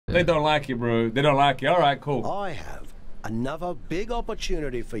They don't like it, bro. They don't like it. All right, cool. I have another big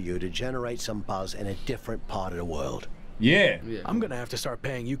opportunity for you to generate some buzz in a different part of the world. Yeah. I'm gonna have to start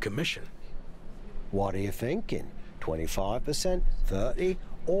paying you commission. What are you thinking? 25%, 30%,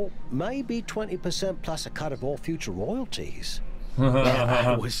 or maybe 20% plus a cut of all future royalties?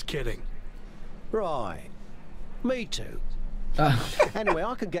 I was kidding. Right. Me too. Anyway,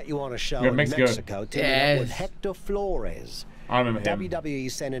 I could get you on a show Yeah, in Mexico teaming up with Hector Flores. I remember him.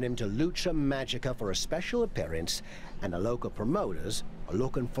 WWE sending him to Lucha Magica for a special appearance, and the local promoters are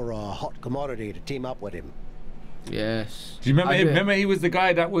looking for a hot commodity to team up with him. Yes. Do you remember him? Remember he was the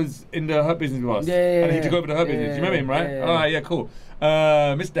guy that was in the Hurt Business with us? Yeah. And he took over the Hurt Business. Do you remember him, right? Oh, yeah, cool.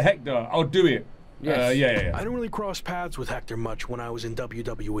 Mr. Hector, I'll do it. Yes. Yeah. I didn't really cross paths with Hector much when I was in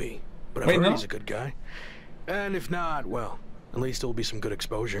WWE, but I've heard he's a good guy. And if not, well, at least it'll be some good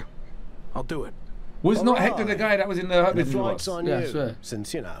exposure. I'll do it. Was not Hector the guy that was in the Hurt Business with us? On you,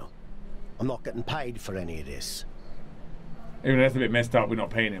 since, you know, I'm not getting paid for any of this. Even though that's a bit messed up, we're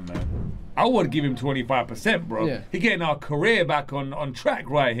not paying him, man. I would give him 25%, bro. Yeah. He's getting our career back on track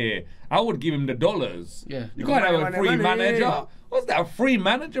right here. I would give him the dollars. Yeah. You can't have a free manager. What's that, a free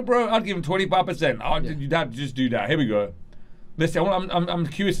manager, bro? I'd give him 25%. You'd have to just do that. Here we go. Let's see. I'm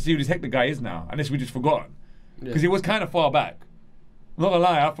curious to see who this Hector guy is now, unless we just forgot. Because it was kind of far back. I'm not gonna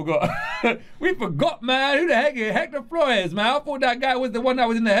lie, I forgot. We forgot, man. Who the heck is Hector Flores, man? I thought that guy was the one that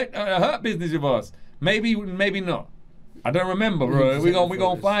was in the Hurt Business with us. Maybe not. I don't remember, bro. We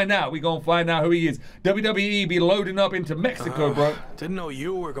gonna find out. We gonna find out who he is. WWE be loading up into Mexico, bro. Didn't know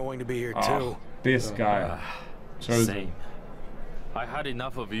you were going to be here too. This guy. Same. I had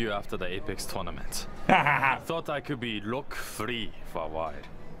enough of you after the Apex tournament. Thought I could be look-free for a while.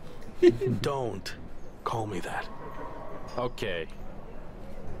 Don't call me that. Okay.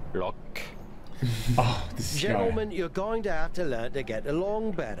 Look. This Gentlemen, guy. you're going to have to learn to get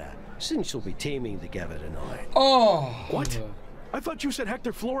along better, since you'll be teaming together tonight. What? I thought you said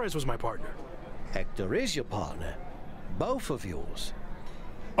Hector Flores was my partner. Hector is your partner. Both of yours.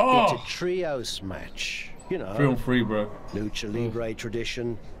 It's a trios match. You know. Feel free, bro. Lucha Libre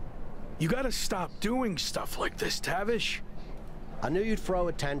tradition. You gotta stop doing stuff like this, Tavish. I knew you'd throw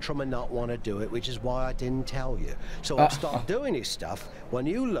a tantrum and not want to do it, which is why I didn't tell you. So I'll start doing this stuff when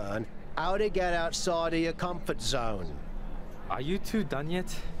you learn how to get outside of your comfort zone. Are you two done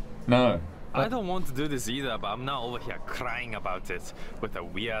yet? No. I don't want to do this either, but I'm not over here crying about it with a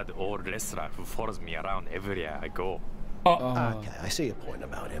weird old wrestler who follows me around everywhere I go. Okay, I see your point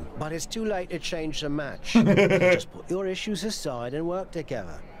about him. But it's too late to change the match. Just put your issues aside and work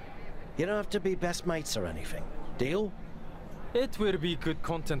together. You don't have to be best mates or anything. Deal? It will be good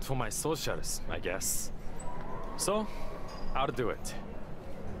content for my socials, I guess. So, I'll do it.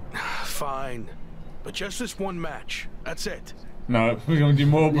 Fine. But just this one match. That's it. No, we're gonna do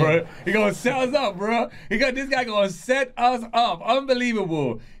more, bro. He gonna set us up, bro. This guy gonna set us up.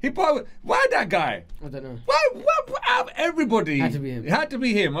 Unbelievable. He probably, why that guy? I don't know. Why out of everybody? Had to be him. It had to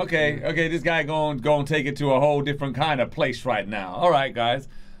be him. Okay, okay. This guy gonna take it to a whole different kind of place right now. All right, guys.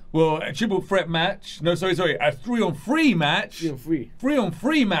 Well, a triple threat match. No, sorry. A 3-on-3 match. 3-on-3.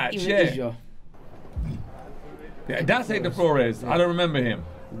 3-on-3 match. Even Yeah, that's Hector Flores. I don't remember him.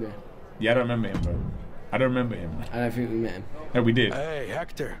 Yeah, I don't remember him, bro. I don't remember him. I don't think we met him. No, we did. Hey,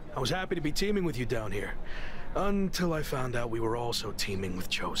 Hector. I was happy to be teaming with you down here. Until I found out we were also teaming with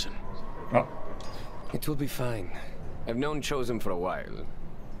Chosen. Oh. It will be fine. I've known Chosen for a while.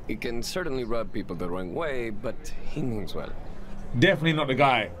 He can certainly rub people the wrong way, but he means well. Definitely not the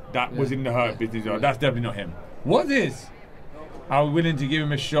guy that was in the Hurt Business. That's definitely not him. What is? Are we willing to give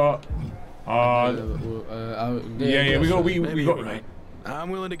him a shot? Yeah, we got. Right. I'm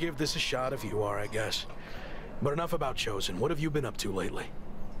willing to give this a shot if you are, I guess. But enough about Chosen. What have you been up to lately?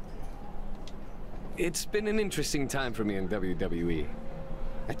 It's been an interesting time for me in WWE.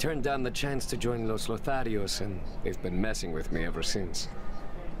 I turned down the chance to join Los Lotharios, and they've been messing with me ever since.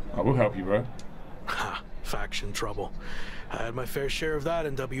 I will help you, bro. Ha, faction trouble. I had my fair share of that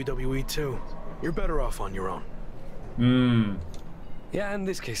in WWE too. You're better off on your own. Yeah, in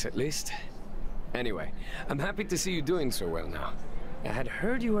this case at least. Anyway, I'm happy to see you doing so well now. I had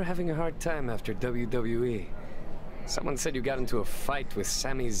heard you were having a hard time after WWE. Someone said you got into a fight with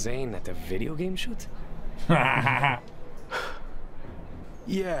Sami Zayn at a video game shoot? Yeah,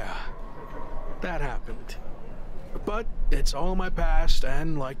 that happened. But it's all in my past,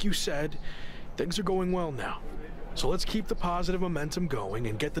 and like you said, things are going well now. So let's keep the positive momentum going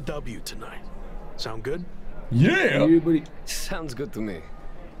and get the W tonight. Sound good? Yeah! Sounds good to me.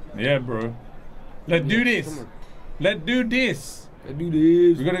 Yeah, bro. Let's do this. Let's do this. Let's do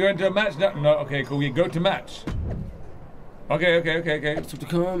this. We're gonna go into a match now. No, okay, cool. We go to match. Okay. Still to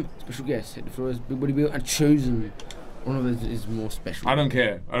come. Special guest. Hit the floor is Big Body Bill and Chosen. One of us is more special. I don't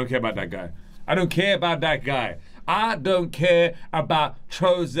care. I don't care about that guy. I don't care about that guy. I don't care about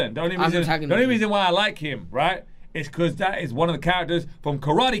Chosen. The only reason why I like him, right, is because that is one of the characters from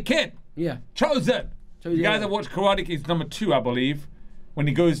Karate Kid. Yeah. Chosen. You guys have watched Karate Kid? He's number 2, I believe. When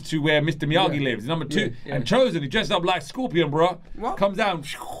he goes to where Mr. Miyagi lives. He's number 2. Yeah. And Chosen, he dressed up like Scorpion, bro. What? Comes down.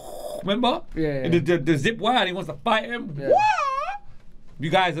 Remember? Yeah. The zip wire, and he wants to fight him. Yeah. If you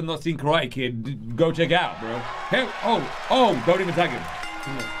guys have not seen Karate Kid, go check it out, bro. Hey, don't even tag him.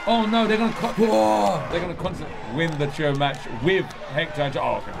 Yeah. Oh no, they're gonna constantly win the show match with Hector.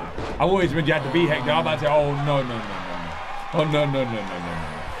 Oh, okay. I always remember you had to be Hector. I'm about to say, oh no. Oh no.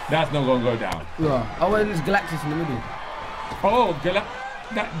 That's not gonna go down. Yeah. Oh, well, there's Galactus in the middle. Oh,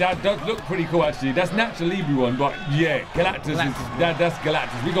 that does look pretty cool actually. That's Natural Libri one, but yeah, Galactus. That's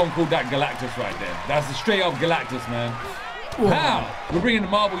Galactus. We're gonna call that Galactus right there. That's a straight up Galactus, man. How? We're bringing the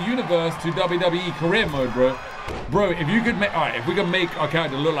Marvel Universe to WWE career mode, bro. Bro, if you could make, alright, if we could make our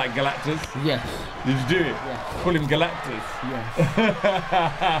character look like Galactus. Yes. Did you do it? Yes. Call him Galactus. Yes.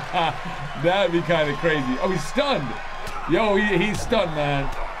 That'd be kind of crazy. Oh, he's stunned. Yo, he's stunned, man.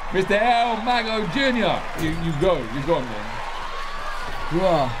 Mr. El Mago Jr. You go, man.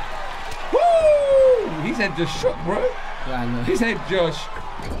 Whoa. Woo! His head just shook, bro. Yeah, I know. His head just.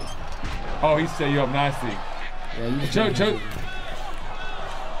 Oh, he set you up nicely. Yeah, you just choke.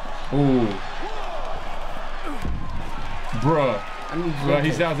 Ooh. Bruh.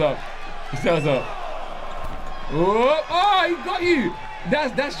 He stands up. Oh, he got you.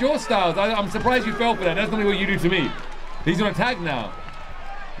 That's your style. I'm surprised you fell for that. That's not what you do to me. He's on a tag now.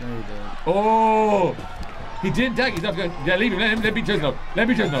 No, you don't. Oh. He didn't tag. He's not going. Yeah, leave him. Let him be chosen up. Yeah.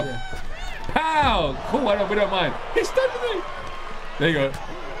 Pow. Cool. We don't mind. He's stunned me. There you go.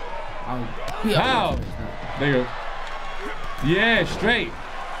 Pow. There you go. Yeah, straight.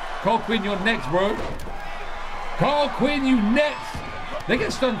 Cole Quinn, you're next, bro. Cole Quinn, you next. They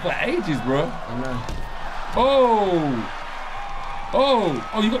get stunned for ages, bro. I know.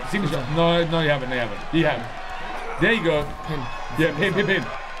 Oh, you got signature. No, you haven't. There you go. Pin. Yeah, pin.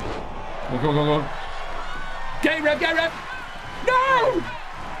 Go. Game rep. No!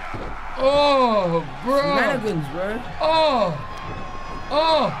 Oh, bro. Shenanigans, bro. Oh.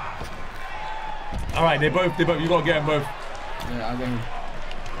 All right, they both. You gotta get them both. Yeah, I'll get him.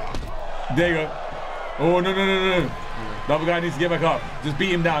 There you go. Oh, no. The other guy needs to get back up. Just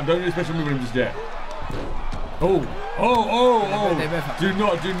beat him down. Don't do a special move with him just yet. Oh. Do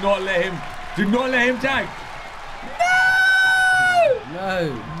not let him tag.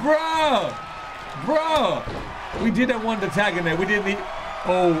 No. Bro. We didn't want the tag in there. We didn't need.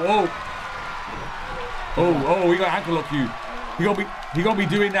 Oh, we got ankle lock you. He gonna be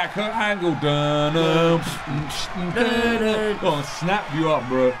doing that Kurt Angle. Gonna snap you up,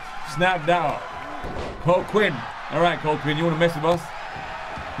 bro. Snap that up. Cole Quinn. All right, Cole Quinn. You wanna mess with us?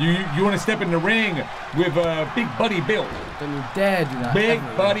 You wanna step in the ring with Big Buddy Bill? Don't you dare do that. Big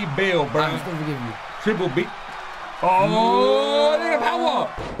Buddy Bill, bro. I'm still forgiving you. Triple B. Oh, look at power.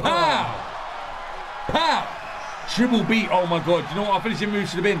 Pow. Triple B. Oh my God. You know what our finishing move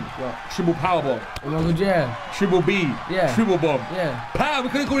should have been? What? Triple power bomb. Oh my God, yeah. Triple B. Yeah. Triple bomb. Yeah. Pow. We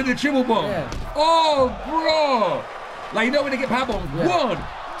could have called it the triple bomb. Yeah. Oh, bro. Like, you know when they get power bombs? Yeah. 1,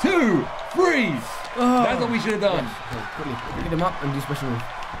 2, 3. Oh. That's what we should have done. Yes. Okay, quickly. Pick them up and do special move.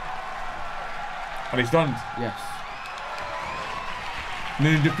 Are they stunned? Yes. And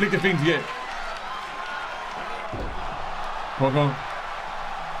then deflect the thing to get. Come on.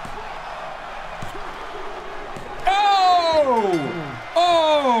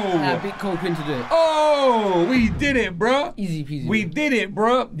 Oh! I beat Cole Quinn to do it. Oh! We did it, bro. Easy peasy. We did it,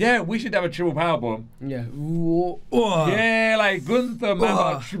 bro. Yeah, we should have a triple power bomb. Yeah. Yeah, like Gunther, man,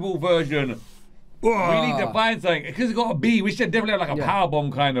 but a triple version. We need to find something. Because it's got a B. We should definitely have like a power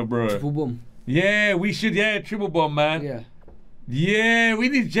bomb kind of, bro. Triple bomb. Yeah, we should. Yeah, triple bomb, man. Yeah. Yeah, we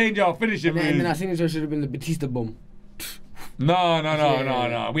need to change our finishing moves. And then I think it should have been the Batista bomb.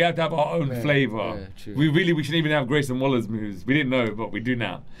 No. We have to have our own flavor. Yeah, we shouldn't even have Grayson Waller's moves. We didn't know, but we do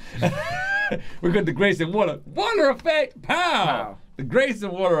now. We got the Grayson Waller effect. Pow! The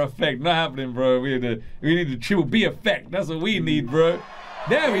Grayson Waller effect not happening, bro. We need the triple B effect. That's what we need, bro.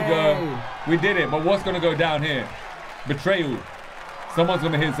 There we go. We did it. But what's gonna go down here? Betrayal. Someone's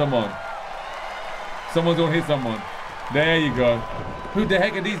gonna hit someone. Someone's gonna hit someone. There you go. Who the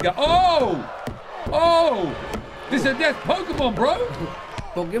heck are these guys? Oh! That's Pokemon, bro.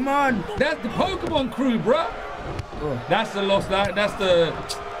 Pokemon. That's the Pokemon crew, bro. That's the lost. That's the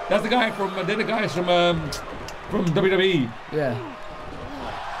guy from. They're the guys from WWE. Yeah.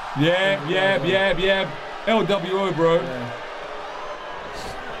 Yeah. LWO, bro. Yeah.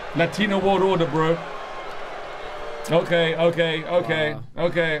 Latino World Order, bro. Okay.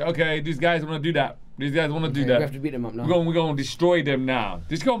 These guys want to do that. These guys want to do that. We have to beat them up now. We're going to destroy them now.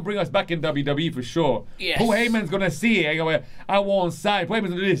 This is going to bring us back in WWE for sure. Yes. Paul Heyman's going to see it. I want side. Paul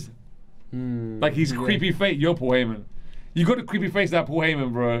Heyman's going to do this. Like he's creepy face. You're Paul Heyman. You got the creepy face out of Paul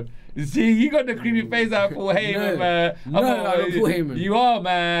Heyman, bro. You see, you got the creepy face out of Paul Heyman, man. I'm not Paul Heyman. You are,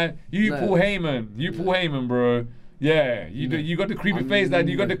 man. You Paul Heyman. You Paul Heyman, bro. Yeah, you got the creepy face. That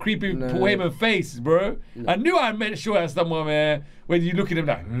you got the creepy Paul Heyman face, bro. I knew I met sure at someone, man. When you look at him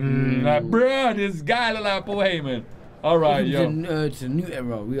like, bro, this guy look like Paul Heyman. All right, yo. To a new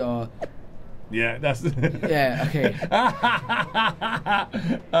era. We are. Yeah, that's. Yeah, okay.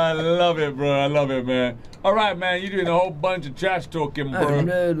 I love it, bro. I love it, man. All right, man. You're doing a whole bunch of trash talking, bro.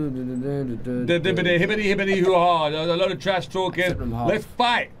 Hibbity hoo-ha. A lot of trash talking. Let's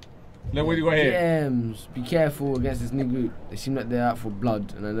fight. Then what do you got here? GMs, be careful against this new group. They seem like they're out for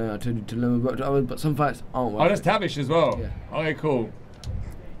blood, and I know I told you to learn about others, but some fights aren't worth that's Tavish as well. Yeah. Okay, cool.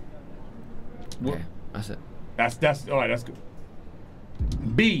 Yeah, that's it. That's all right. That's good.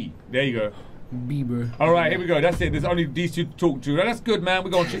 B. There you go. B, bro. All right, here we go. That's it. There's only these two to talk to. That's good, man. We're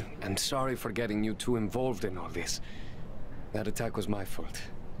going. I'm sorry for getting you too involved in all this. That attack was my fault.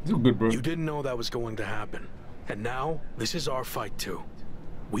 It's good, bro. You didn't know that was going to happen, and now this is our fight too.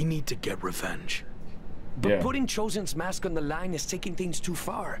 We need to get revenge. But putting Chosen's mask on the line is taking things too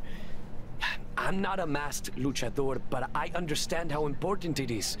far. I'm not a masked luchador, but I understand how important it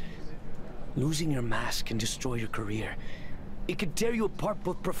is. Losing your mask can destroy your career. It could tear you apart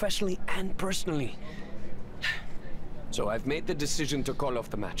both professionally and personally. So I've made the decision to call off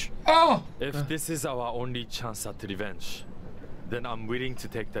the match. Oh! If this is our only chance at revenge, then I'm willing to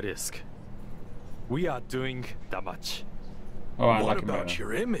take the risk. We are doing the match. Oh, what about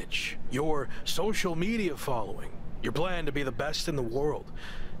your image? Your social media following? Your plan to be the best in the world?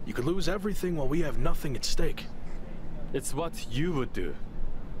 You could lose everything while we have nothing at stake. It's what you would do,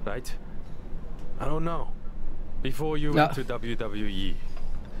 right? I don't know. Before you went to WWE,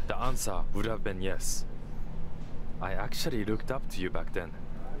 the answer would have been yes. I actually looked up to you back then.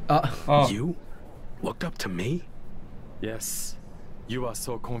 You? Looked up to me? Yes. You are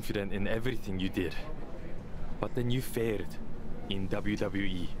so confident in everything you did. But then you failed in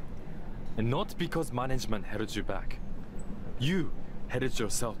WWE. And not because management held you back. You held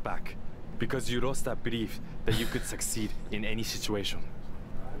yourself back because you lost that belief that you could succeed in any situation.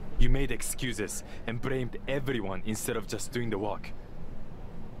 You made excuses and blamed everyone instead of just doing the work.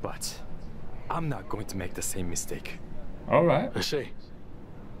 But I'm not going to make the same mistake. All right. I see.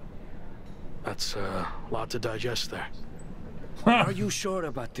 That's a lot to digest there. Are you sure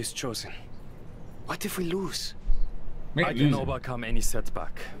about this, Chosen? What if we lose? I can overcome any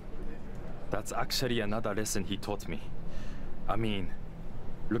setback. That's actually another lesson he taught me. I mean,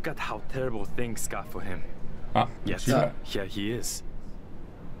 look at how terrible things got for him. Yet, here he is.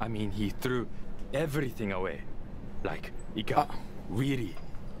 I mean, he threw everything away. Like, it got really,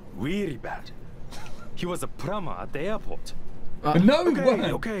 really bad. He was a plumber at the airport.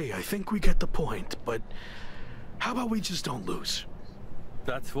 Okay, I think we get the point, but how about we just don't lose?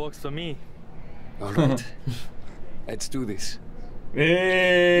 That works for me. All right. Let's do this.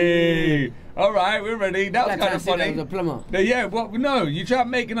 Hey! All right, we're ready. That was kind of funny. That was a plumber. Yeah, well, no, you try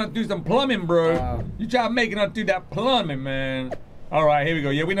making us do some plumbing, bro. You try making us do that plumbing, man. All right, here we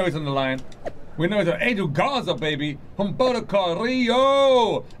go. Yeah, we know he's on the line. We know it's an Angel Garza, baby. Humberto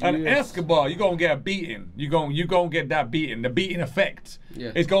Carrillo and Escobar. You're going to get a beating. You're gonna get that beating. The beating effect.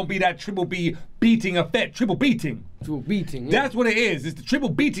 Yeah. It's going to be that triple B beating effect. Triple beating. Triple beating. Yeah. That's what it is. It's the triple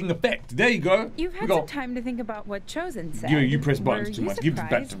beating effect. There you go. You've had some time to think about what Chosen said. You press buttons too much. Give this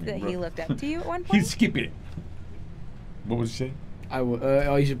back to me, that bro. he looked up to you at one point? He'd skip it. What was he saying?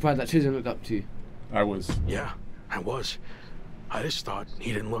 Are you surprised that Chosen looked up to you? I was. Yeah, I was. I just thought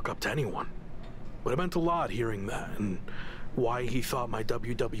he didn't look up to anyone. But it meant a lot hearing that, and why he thought my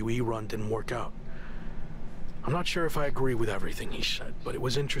WWE run didn't work out. I'm not sure if I agree with everything he said, but it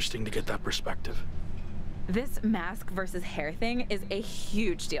was interesting to get that perspective. This mask versus hair thing is a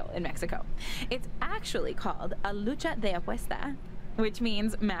huge deal in Mexico. It's actually called a lucha de apuesta, which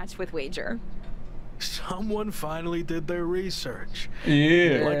means match with wager. Someone finally did their research.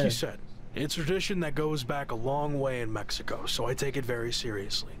 Yeah. Like you said, it's a tradition that goes back a long way in Mexico, so I take it very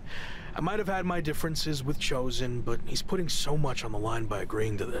seriously. I might have had my differences with Chosen, but he's putting so much on the line by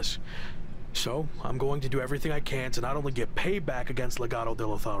agreeing to this. So, I'm going to do everything I can to not only get payback against Legado de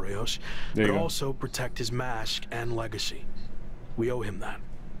Lotharios, but also protect his mask and legacy. We owe him that.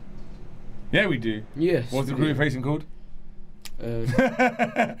 Yeah, we do. Yes. What's the crew facing called?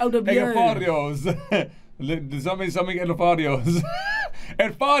 LWO. Barrios. Something Elfarios.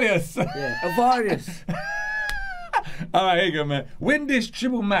 Elfarios. Yeah, Elfarios. All right, here you go, man. Win this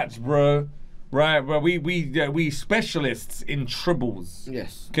triple match, bro. Right, well, we specialists in triples.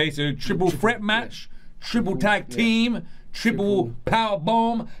 Yes. Okay, so triple threat match, triple tag team, triple power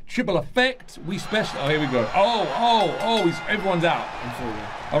bomb, triple effect. We special. Oh, here we go. Oh, everyone's out.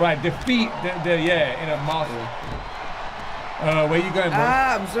 All right, defeat. In a master. Where you going, bro?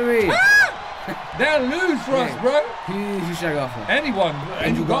 I'm sorry. They'll lose for us, bro. Who's shag off? Anyone.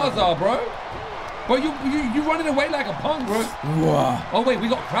 Angel Garza, bro. But you running away like a punk, bro. Whoa. Oh wait, we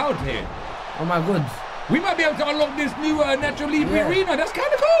got crowd here. Oh my god. We might be able to unlock this new Natural Libre arena. That's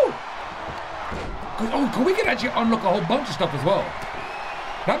kind of cool. Cause we can actually unlock a whole bunch of stuff as well.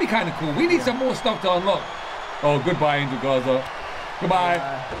 That'd be kind of cool. We need some more stuff to unlock. Oh, goodbye, Angel Garza. Goodbye.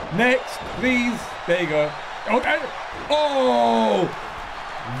 Next, please. There you go.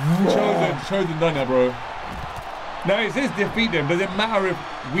 Chosen done that, bro. Now it says defeat them. Does it matter if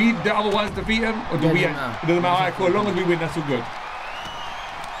we, the other ones, defeat them, or do we? It doesn't matter. All right, cool. As long as we win, that's all good.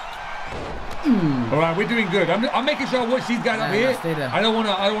 All right, we're doing good. I'm making sure I watch these guys up here. I don't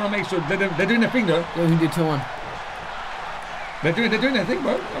wanna make sure they're doing their thing though. Yeah, who did 2-1? They're doing their thing,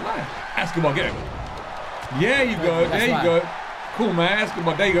 bro. Come on. Escobar, get him. Yeah, you go. There you go. Cool, man.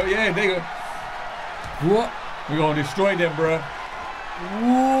 Escobar, there you go. Yeah, there you go. What? We're gonna destroy them, bro.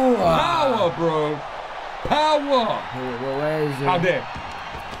 Whoa. Power, bro. Power. Where is it? Out there.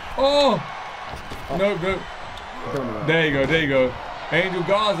 Oh. No. There you go. Angel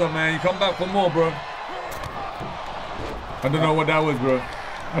Garza, man, you come back for more, bro. I don't know what that was, bro.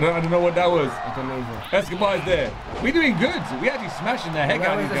 I don't know what that was. I don't know either. Escobar is there. We're doing good. We actually smashing the heck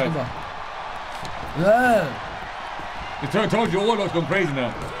out of these guys. I told you, Warlock's gone crazy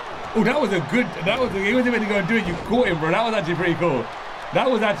now. Oh, he wasn't meant to go and do it. You caught him, bro. That was actually pretty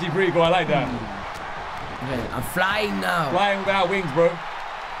cool. I like that. Okay, I'm flying now. Flying without wings, bro.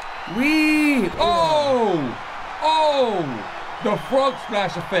 Wee! Oh! The frog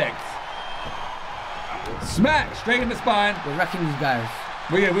splash effect. Smack straight in the spine. We're wrecking these guys.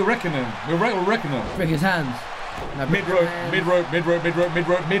 We're wrecking them. We're wrecking them. Break his hands. Mid rope. No, it's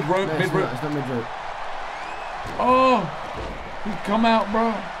not mid rope. Oh! He come out,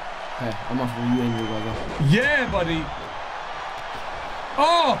 bro. Okay, I'm off with you, Angel Garza. Yeah, buddy.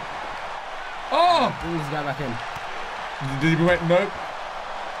 Oh! Bring this guy back in. Did he went? Nope.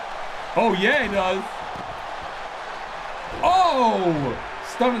 Oh yeah, he does. Oh!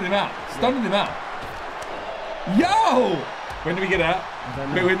 Stunning him out. Yo! When did we get that?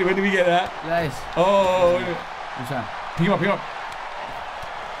 When did we get that? Nice. Oh! Pick him up.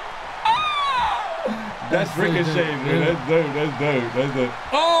 That's ricochet, dude. That's dope.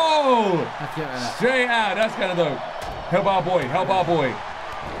 Oh! Straight out. That's kind of dope. Help our boy.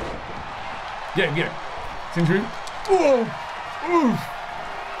 Get him. Sing-through. Whoa! Oof!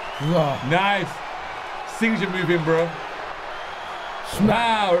 Nice. Signature move in, bro.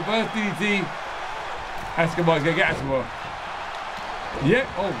 Wow, reverse DDT. Escobar's gonna get Escobar. Yep.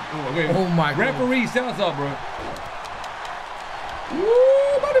 Okay. Oh my god. Referee set us up, bro.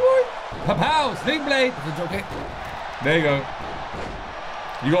 Woo, buddy boy. Pow, sling blade. Okay. There you go.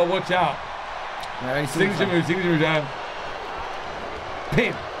 You gotta watch out. Signature move down.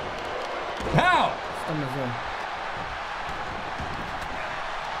 Pin. Pow.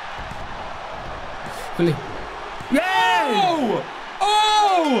 Fully. Yeah!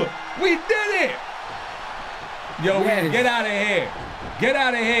 Oh! We did it! Yo, get out of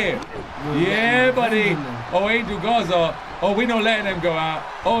here. Yeah, buddy. Oh, Angel Garza. Oh, we not letting them go out.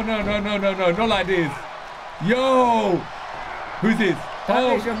 Oh, no. Not like this. Yo! Who's this?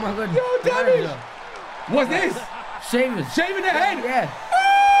 Damage, oh my god. Yo, damage! What's this? Shaving the head? Yeah. Oh!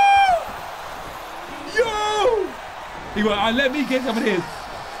 Yo! He went, let me get some of this.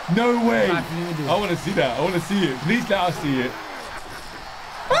 No way. I want to see that. I want to see it. Please let us see it.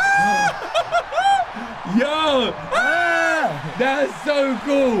 Yo! That's so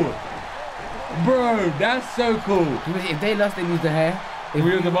cool. Bro, that's so cool. If they lost, they lose the hair. If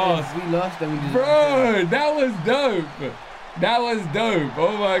we were the boss. If we lost, then we just... Bro, that was dope.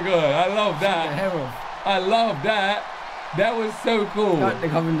 Oh my god. I love that. I love that. That was so cool. They're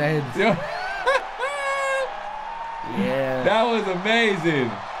covering their heads. Yeah. That was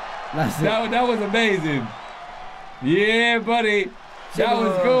amazing. That was amazing. Yeah, buddy. That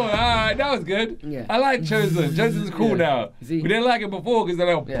was cool. All right, that was good. Yeah. I like Chosen. Chosen's cool now. We didn't like him before because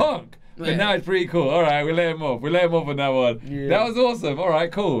they're like punk. But now it's pretty cool. All right, we let him off. On that one. Yeah. That was awesome. All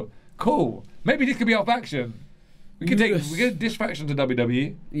right, cool. Maybe this could be our faction. We could get this faction to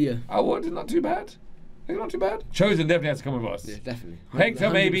WWE. Yeah. It's not too bad. Chosen definitely has to come with us. Yeah, definitely. Hector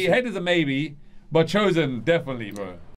maybe. Hector's a maybe. But Chosen, definitely, bro.